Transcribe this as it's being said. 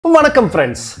வணக்கம்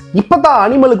ஃப்ரெண்ட்ஸ். இப்பதான்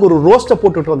அனிமலுக்கு ஒரு ரோஸ்ட்டை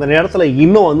போட்டுட்டு வந்த நேரத்துல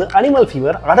இன்னும் வந்து அனிமல்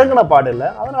ஃபீவர் அடங்கின பாடு இல்லை.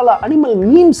 அதனால அனிமல்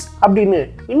மீம்ஸ் அப்படின்னு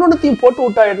இன்னொன்னுத்தையும் போட்டு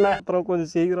விட்டா என்ன? அப்புறம் கொஞ்சம்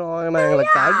சீக்கிரம் வாங்கினா எங்களை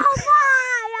காட்டி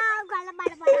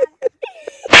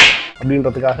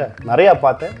அப்படின்றதுக்காக நிறைய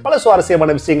பார்த்த பல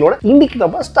சுவாரஸ்யமான விஷயங்களோட இன்னைக்கு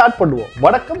நம்ம ஸ்டார்ட் பண்ணுவோம்.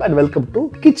 வணக்கம் அண்ட் வெல்கம் டு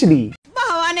கிச்டி.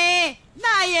 பவானே,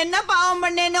 நான் என்ன பாவம்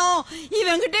பண்ணேனோ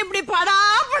இவங்கிட்ட இப்படி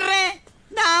படாப்படுறேன்.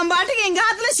 நான் பாட்டுக்கு எங்க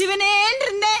ஆத்துல சிவனேன்னு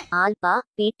இருந்தேன். ஆல்பா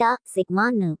பீட்டா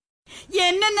சிக்மான்னு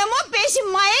என்னென்னமோ பேசி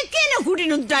மயக்கேன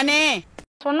கூட்டிட்டு வந்துட்டானே.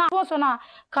 சொன்னா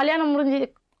கல்யாணம் முடிஞ்சு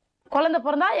குழந்தை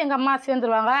பிறந்தா எங்க அம்மா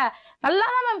சேர்ந்துருவாங்க. நல்லா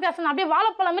தான் மேம் பேசணும். அப்படியே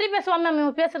வாழைப்பழம் மாதிரி பேசுவான் மேம்.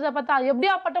 இவன் பேசுறத பார்த்தா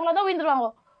எப்படியா பட்டவங்கள தான் உயிர்ந்துருவாங்க.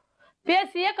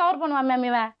 பேசியே கவர் பண்ணுவான் மேம்.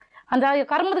 இவன் அந்த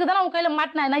கர்மத்துக்கு தானே அவன் கையில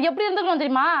மாட்டினேன். நான் எப்படி இருந்துக்கணும்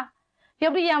தெரியுமா?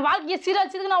 எப்படி என் வாழ்க்கையை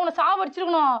சீரழிச்சிருக்கு, நான் உன்னை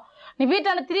சாவடிச்சிருக்கணும். நீ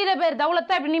வீட்டான திரியிற பேர்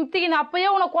தவளத்தை இப்படி நிமித்திக்கு நான் அப்பயே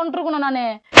உன்னை கொண்டிருக்கணும். நானு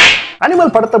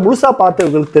அனிமல் படத்தை முழுசா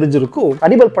பார்த்தவங்களுக்கு தெரிஞ்சிருக்கும்.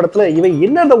 அனிமல் படத்துல இவன்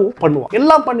என்னென்னவோ பண்ணுவான்.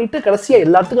 எல்லாம் பண்ணிட்டு கடைசியா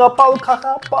எல்லாத்துக்கும் அப்பாவுக்காக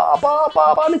அப்பா அப்பா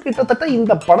பாப்பான்னு கிட்டத்தட்ட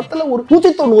இந்த படத்துல ஒரு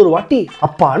 190 வாட்டி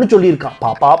அப்பான்னு சொல்லியிருக்கான்.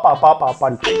 பாப்பா பாப்பா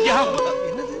பாப்பான்னு.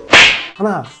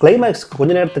 ஆனா கிளைமேக்ஸ்க்கு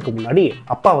கொஞ்ச நேரத்துக்கு முன்னாடி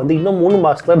அப்பா வந்து இன்னும் 3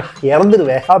 மாசத்துல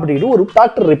இறந்துருவேன் அப்படின்னு ஒரு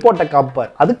டாக்டர் ரிப்போர்ட்டை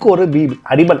காப்பார். அதுக்கு ஒரு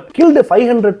animal killed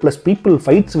 500+ people,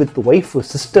 fights with wife,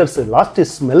 sisters, lost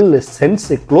his smell, sense,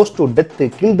 close to death,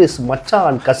 killed his macha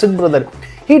and cousin brother.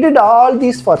 He did all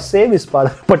these for save his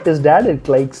father, but his dad it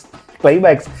likes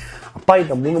climax. அப்பா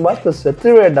இந்த 3 மாசத்துல செத்து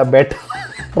வேண்டாம் bad.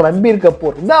 Ranbir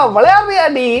Kapoor நான் விளையாடுறியா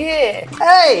நீ?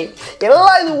 ஏய்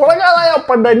எல்லாம் இது உலகாதாயா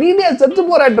பண்ண, நீனே செத்து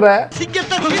போறேன்ற.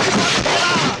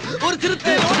 ஒரு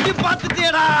திருத்தை ஓட்டி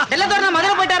பார்த்துட்டேடா. எல்லாரும்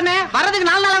மதுரை போயிட்டாருனே, வரதுக்கு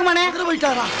 4 நாள் ஆகுமானே. மதுரை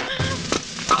போயிட்டாரா?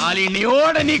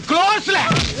 ஆலினியோட நீ க்ளோஸ்ல.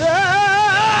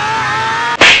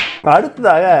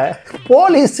 அடுத்ததாக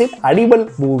போலீஸின் அனிமல்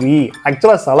மூவி,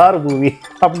 ஆக்சுவலா சலார் மூவி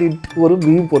அப்படின்ட்டு ஒரு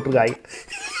மீம் போட்டிருக்காங்க.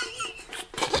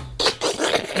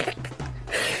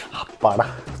 அப்பாடா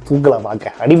தூங்கலாம்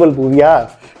பார்க்க. அனிமல் மூவியா?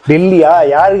 டெல்லியா?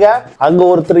 யாருங்க அங்க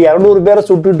ஒருத்தர் 200 பேரை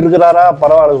சுட்டுட்டு இருக்கிறாரா?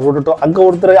 பரவாயில்ல சுட்டுட்டோம். அங்க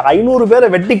ஒருத்தர் 500 பேரை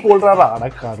வெட்டி கொள்றாரா? அட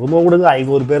கரும விடுங்க,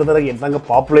 500 பேர் தானே என்னங்க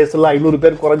பாப்புலேஷன்ல 500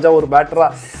 பேர் குறைஞ்சா ஒரு மேட்டரா?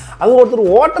 அங்க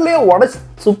ஒருத்தர் ஹோட்டலே உடச்சு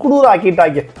சுக்குடூர்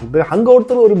ஆக்கிட்டாங்க. அங்க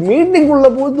ஒருத்தர் ஒரு மீட்டிங் உள்ள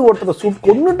போது ஒருத்தர்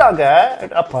கொன்னுட்டாங்க.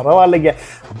 பரவாயில்லைங்க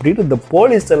அப்படின்னு இந்த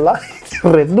போலீஸ் எல்லாம்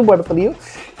 2 படத்துலயும்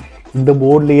இந்த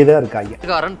போர்ட்லயே தான்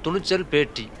இருக்காங்க. துணிச்சல்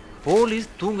பேட்டி,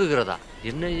 போலீஸ் தூங்குகிறதா?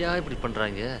 என்னையா இப்படி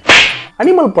பண்றாங்க?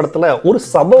 அனிமல் படத்துல ஒரு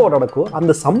சம்பவம் நடக்கும்.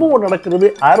 அந்த சம்பவம் நடக்கிறது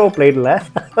ஏரோப்ளைன்ல.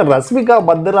 ரஷ்மிகா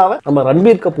மந்தனாவை நம்ம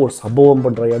ரன்பீர் கபூர் சம்பவம்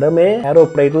பண்ற இடமே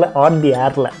ஏரோப்ளைன்ல ஆன் தி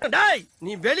ஏர்ல. டேய்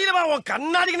நீ வெளியில வா, உன்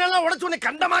கண்ணாடிக்கு நல்லா உடைச்சு உன்னை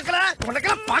கண்டமாக்கல.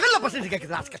 உனக்கெல்லாம் பகல்ல பசங்க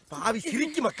கேக்குது ராஸ்கல். பாவி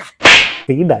சிரிக்கி மக்கா.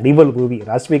 இந்த அனிமல் மூவி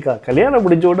ரஷ்மிகா கல்யாணம்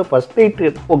முடிஞ்ச உடனே ஃபர்ஸ்ட்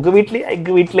நைட் உங்க வீட்லயா எங்க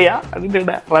வீட்லயா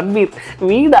அப்படின்னு ரன்பீர்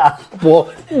வீடா போ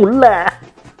உள்ள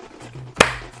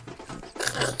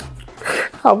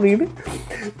அப்படின்னு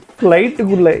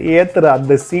ஃப்ளைட்டுக்குள்ள ஏத்துற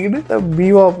அந்த சீடு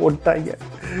பீவா போட்டாங்க.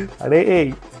 அடே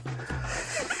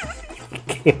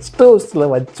கெஸ்ட் ஹவுஸ்ல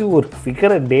வச்சு ஒரு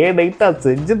ஃபிகரை டே நைட்டா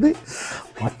செஞ்சது.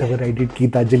 What ever I did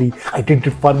Gitanjali, I did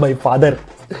it for my father.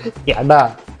 ஏடா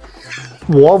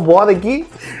போதைக்கு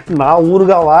நான்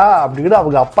ஊருகாவா அப்படின்னு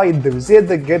அவங்க அப்பா இந்த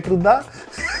விஷயத்தை கேட்டிருந்தா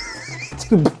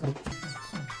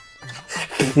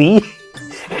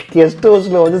கெஸ்ட்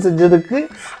ஹவுஸ்ல வந்து செஞ்சதுக்கு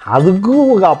அதுக்கும்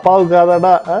உங்க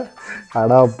அப்பாவுக்காதாடா?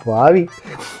 அடா பாவி.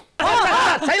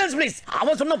 Silence please.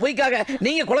 அவன் சொன்ன பொய்க்காக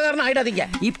நீங்க கொலைகாரனா ஆயிடாதீங்க.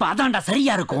 இப்ப அதான்டா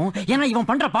சரியா இருக்கும். ஏன்னா இவன்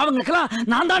பண்ற பாவங்களுக்கெல்லாம்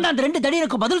நான் தான்டா அந்த 2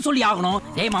 தடியனுக்கு பதில் சொல்லி ஆகணும்.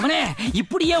 டேய் மவனே,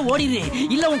 இப்படியே ஓடிரு,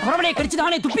 இல்ல உன் குறவனையை கடிச்சு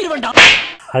நானே துப்பிடுவேன்டா.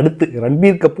 அடுத்து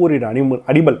ரன்பீர் கபூரின்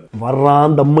அனிமல்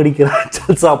வர்றான், தம் அடிக்கிறான்,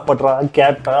 சாப்பிட்றான்,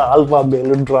 கேட்டா ஆல்பா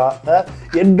மேலுன்றா.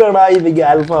 என்னடா இவங்க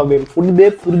ஆல்பா மேல் ஒண்ணுமே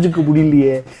புரிஞ்சுக்க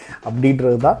முடியலையே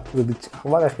அப்படின்றது தான் இருந்துச்சு.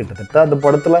 அவங்க கிட்டத்தட்ட அந்த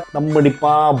படத்துல தம்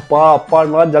அடிப்பான், அப்பா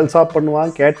அப்பான்னுவான், ஜல்சா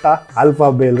பண்ணுவான், கேட்டா ஆல்பா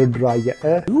மேலுன்றாங்க.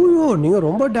 நீங்க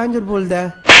ரொம்ப டேஞ்சர் போல்த.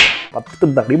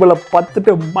 அனிமலை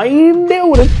பார்த்துட்டு மைண்டே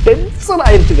ஒரு டென்ஷன்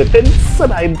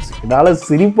ஆயிடுச்சு. என்னால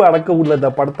சிரிப்பு அடக்க முடியல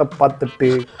இந்த படத்தை பார்த்துட்டு.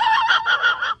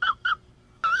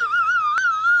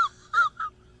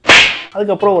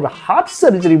 அதுக்கப்புறம் ஒரு ஹார்ட்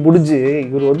சர்ஜரி முடிஞ்சு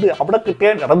இவர் வந்து அவடக்கிட்டே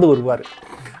நடந்து வருவார்.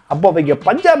 அப்போ அவங்க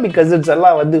பஞ்சாபி கசின்ஸ்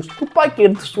எல்லாம் வந்து துப்பாக்கி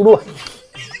எடுத்து சுடுவாங்க.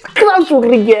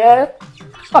 சுடுறீங்க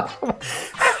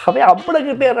அவன்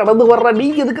அப்படக்கிட்டே நடந்து வர்றான்,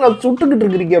 நீங்க எதுக்கு நான் சுட்டுக்கிட்டு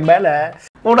இருக்கிறீங்க மேல?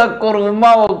 உனக்கு ஒரு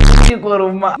உமா, ஒரு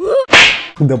உமா.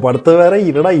 இந்த படத்தை வேற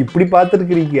என்னடா இப்படி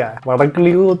பார்த்துருக்கிறீங்க,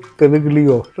 வடக்குலயோ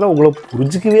தெலுங்குலயோ, உங்களை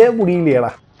புரிஞ்சுக்கவே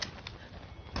முடியலையாடா.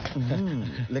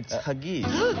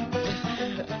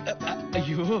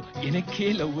 ஐயோ எனக்கே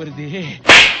லவ் வருதே.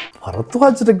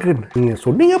 பரத்வாஜனுக்கு நீங்க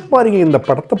சொன்னீங்க பாருங்க இந்த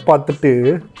படத்தை பார்த்துட்டு.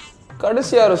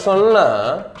 கடைசியாரு சொன்னா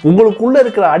உங்களுக்குள்ள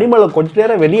இருக்கிற அனிமலை கொஞ்ச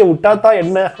நேரம் வெளியே விட்டாதான்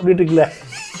என்ன அப்படின்னு இருக்குல்ல.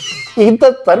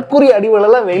 இந்த தற்கொலை அடிவுகள்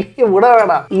எல்லாம் வெளியே விட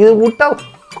வேணாம். இது விட்டா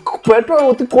பெட்ரோல்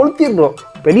ஊற்றி கொளுத்திடணும்.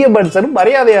 பெரிய மனுஷன்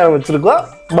மரியாதையாக வச்சிருக்கோம்,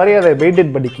 மரியாதையை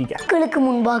மெயின்டைன் பண்ணிக்கிங்க. மக்களுக்கு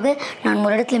முன்பாக நான்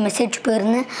ஒரு இடத்துல மெசேஜ்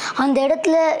போயிருந்தேன். அந்த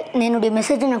இடத்துல என்னுடைய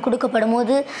மெசேஜை நான் கொடுக்கப்படும்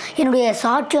போது என்னுடைய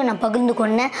சாட்சியை நான் பகிர்ந்து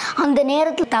கொண்டேன். அந்த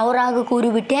நேரத்தில் தவறாக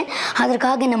கூறிவிட்டேன்,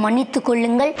 அதற்காக என்னை மன்னித்து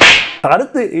கொள்ளுங்கள்.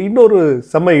 அடுத்து இன்னொரு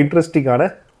செம்ம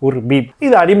இன்ட்ரெஸ்டிங்கான ஒரு மீம்.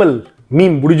 இது அனிமல்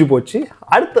மீம் முடிஞ்சு போச்சு.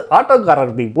 அடுத்து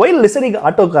ஆட்டோக்காரர் மீம். ஒயில் லிசனிங்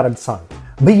ஆட்டோக்காரன் சாங்.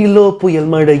 வெயிலோ புயல்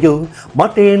மழையோ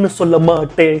மாட்டேன்னு சொல்ல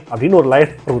மாட்டேன் அப்படின்னு ஒரு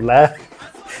லைன் வரும்ல,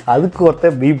 அதுக்கு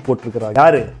ஒருத்தர் மீம் போட்டிருக்கிறான்.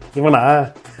 யாரு இவனா?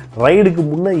 ரைடுக்கு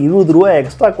முன்னே 20 ரூபா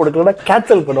எக்ஸ்ட்ரா கொடுக்கலன்னா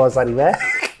கேன்சல் பண்ணுவான் சார் இவன்.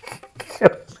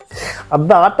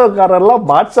 அந்த ஆட்டோக்காரர்லாம்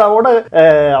பாட்ஷாவோட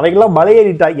அவங்கெல்லாம்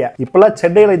மலையேறிட்டாங்க. இப்பெல்லாம்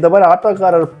சென்னையில் இந்த மாதிரி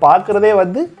ஆட்டோக்காரர் பார்க்கறதே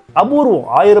வந்து அபூர்வம்.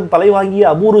 1000 தலை வாங்கிய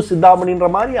அபூர்வ சிந்தாமணின்ற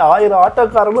மாதிரி 1000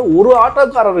 ஆட்டோக்காரர்கள் ஒரு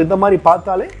ஆட்டோக்காரர் இந்த மாதிரி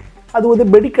பார்த்தாலே அது வந்து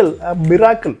மெடிக்கல்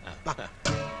மிராக்கிள்.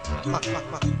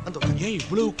 ஏன்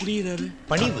இவ்வளவு குடியிறாரு?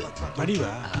 பணிவு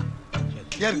பணிவா?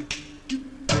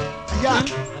 ஐயா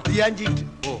ஏஞ்சிட்டு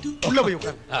உள்ள போய்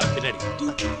உட்கார் பின்னாடி.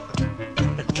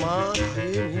 அம்மா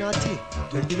மீனாட்சி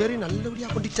ரெண்டு பேரும் நல்லபடியா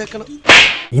கொண்டு சேர்க்கணும்.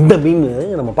 இந்த மீன்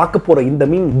நம்ம பார்க்க போற இந்த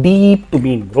மீன் டீப்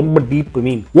மீன், ரொம்ப deep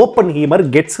mean. Oppenheimer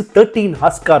gets 13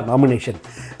 Oscar nomination.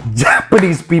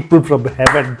 Japanese people from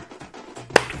heaven.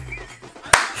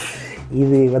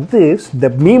 இது வந்து இந்த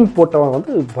மீம் போட்டவன்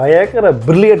வந்து பயங்கர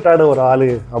பிரில்லியண்டான ஒரு ஆளு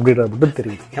அப்படின்றது மட்டும்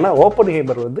தெரியும். ஏன்னா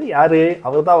ஓப்பன்ஹைமர் வந்து யாரு?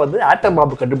 அவர் தான் வந்து ஆட்டம்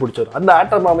பாம்பு கண்டுபிடிச்சார். அந்த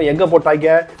ஆட்டம் பாம்பை எங்க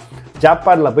போட்டாங்க?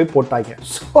 ஜப்பான்ல போய் போட்டாங்க.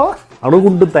 ஸோ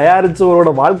அணுகுண்டு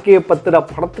தயாரிச்சவரோட வாழ்க்கையை பத்தின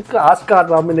படத்துக்கு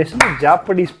Oscar nomination.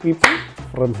 Japanese people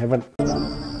from heaven.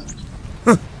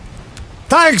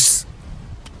 Thanks,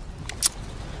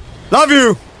 love you.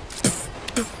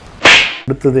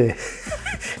 அடுத்தது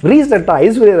ரீசெண்டா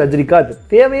ஐஸ்வர்யா ரஜினிகாந்த்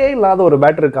தேவையே இல்லாத ஒரு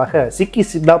மேட்டருக்காக சிக்கி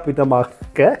சின்னா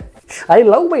பின்னமாக ஐ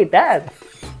லவ் மை டேட்.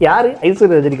 யாரு?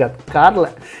 ஐஸ்வர்யா ரஜினிகாந்த் கார்ல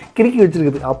கிறுக்கி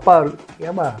வச்சிருக்குது. அப்பா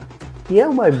ஏமா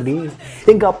ஏமா இப்படி?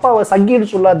 எங்க அப்பாவை சங்கின்னு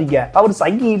சொல்லாதீங்க, அவர்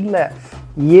சங்கி இல்லை.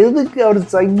 எதுக்கு அவர்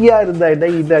சங்கியா இருந்தா என்ன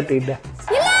இல்லாட்டி என்ன?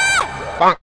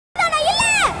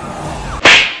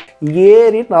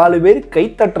 ஏறி 4 பேர் கை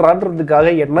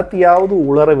தட்டுறான்றதுக்காக என்னத்தையாவது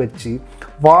உளர வச்சு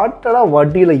வாட்டடா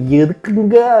வண்டியில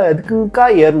எதுக்குங்கா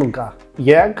ஏறணும்க்கா?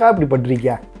 ஏன்க்கா இப்படி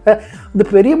பண்றீங்க? இந்த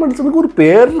பெரிய மனுஷனுக்கு ஒரு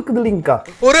பேர் இருக்குது இல்லைங்கக்கா.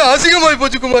 ஒரு அசிங்கமாய்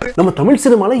போச்சு குமார். நம்ம தமிழ்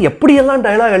சினிமால எப்படியெல்லாம்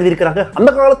டைலாக் எழுதியிருக்கிறாங்க. அந்த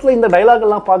காலத்துல இந்த டைலாக்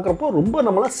எல்லாம் பாக்குறப்போ ரொம்ப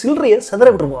நம்மளாம் சில்லறைய செதற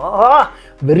விட்டுருவோம்.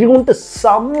 வெரி குட்,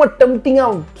 செம்ம டெம்டிங்கா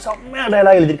செம்மையா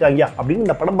டைலாக் எழுதியிருக்காங்க அப்படின்னு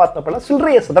இந்த படம் பார்த்தப்பெல்லாம்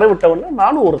சில்லறைய செதற விட்டவன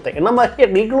நானும் ஒருத்தன். என்ன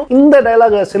மாதிரி நீங்களும் இந்த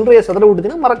டைலாக் சில்லறைய செதற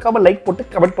விட்டுட்டீங்கன்னா மறக்காம லைக்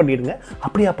போட்டு கமெண்ட் பண்ணிடுங்க.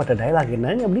 அப்படியாப்பட்ட டைலாக்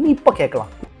என்ன அப்படின்னு இப்ப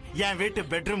கேட்கலாம். என் வீட்டு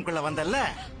பெட்ரூம்குள்ள வந்தல்ல,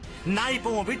 நான் இப்ப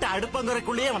உன் வீட்டு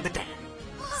அடுப்பங்கரைக்குள்ளேயே வந்துட்டேன்.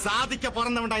 சாதிக்க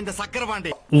பிறந்தவன்டா இந்த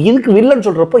சக்கரபாண்டி. இதுக்கு வில்லன்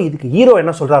சொல்றப்போ இதுக்கு ஹீரோ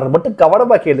என்ன சொல்றாரு மட்டும்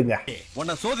கவனமா கேளுங்க.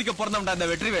 உன்னை சோதிக்க பிறந்தவன்டா இந்த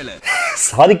வெற்றிவேலு.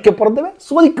 சாதிக்க பிறந்தவன்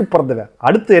சோதிக்க பிறந்தவன்.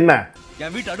 அடுத்து என்ன?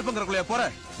 என் வீட்டு அடுப்பங்கரைக்குள்ளே போற,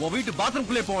 உன் வீட்டு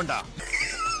பாத்ரூம்குள்ளே போவண்டா.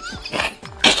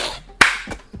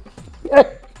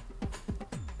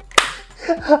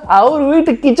 அவர்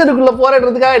வீட்டு கிச்சனுக்குள்ள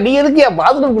போறதுக்காக நீ எதுக்கு என்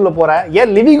பாத்ரூம்குள்ள போற?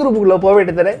 ஏன் லிவிங் ரூமுக்குள்ள போக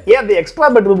வேண்டியதானே? ஏன் அந்த எக்ஸ்ட்ரா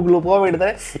பெட்ரூமுக்குள்ள போக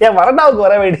வேண்டியதானே? ஏன் வரண்டாவுக்கு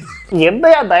வர வேண்டியது?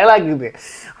 என்னையா டயலாக் இது?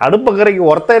 அடுப்பக்கரைக்கு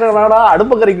ஒருத்தனா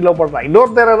அடுப்பக்கரைக்குள்ள போடுறான்,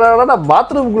 இன்னொருத்தனா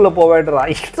பாத்ரூமுக்குள்ள போக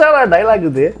வேண்டாம். எக்ஸ்ட்ரா டயலாக்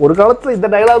இது. ஒரு காலத்துல இந்த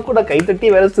டயலாக் கூட கைத்தட்டி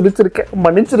வேற சிரிச்சிருக்கேன்.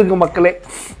 மன்னிச்சிருக்க மக்களே,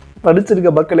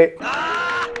 மன்னிச்சிருக்க மக்களே.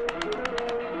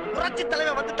 புரட்சி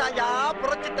தலைவன் வந்துட்டாயா,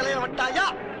 புரட்சி தலைவன் வந்துட்டாயா.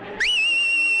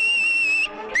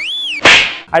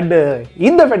 அண்ட்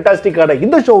இந்த ஃபேண்டாஸ்டிக்கான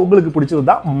இந்த ஷோ உங்களுக்கு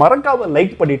பிடிச்சிருந்தா மறக்காம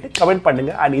லைக் பண்ணிட்டு கமெண்ட்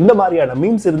பண்ணுங்க. அண்ட் இந்த மாதிரியான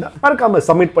மீம்ஸ் இருந்தா மறக்காம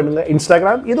சப்மிட் பண்ணுங்க.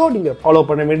 இன்ஸ்டாகிராம் இதோ நீங்க ஃபாலோ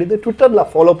பண்ண வேண்டியது, ட்விட்டர்ல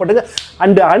ஃபாலோ பண்ணுங்க.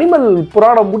 அண்ட் அனிமல்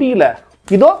புராணம் முடியல,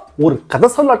 இதோ ஒரு கதை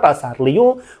சொல்லட்டா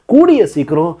சார்லையும் கூடிய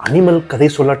சீக்கிரம் அனிமல் கதை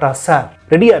சொல்லட்டா சார்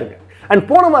ரெடியா இருங்க. அண்ட்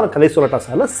போன வாரம் கதை சொல்லட்டா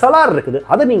சார்ல சலார் இருக்குது,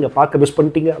 அதை நீங்க பார்க்க மிஸ்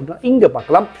பண்ணிட்டீங்க அப்படின்னா இங்க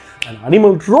பார்க்கலாம். அண்ட்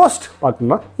அனிமல் ரோஸ்ட்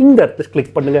பார்க்கணும்னா இந்த இடத்துல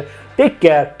கிளிக் பண்ணுங்க. டேக்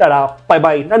கேர், டடா, பை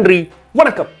பை, நன்றி,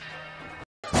 வணக்கம்.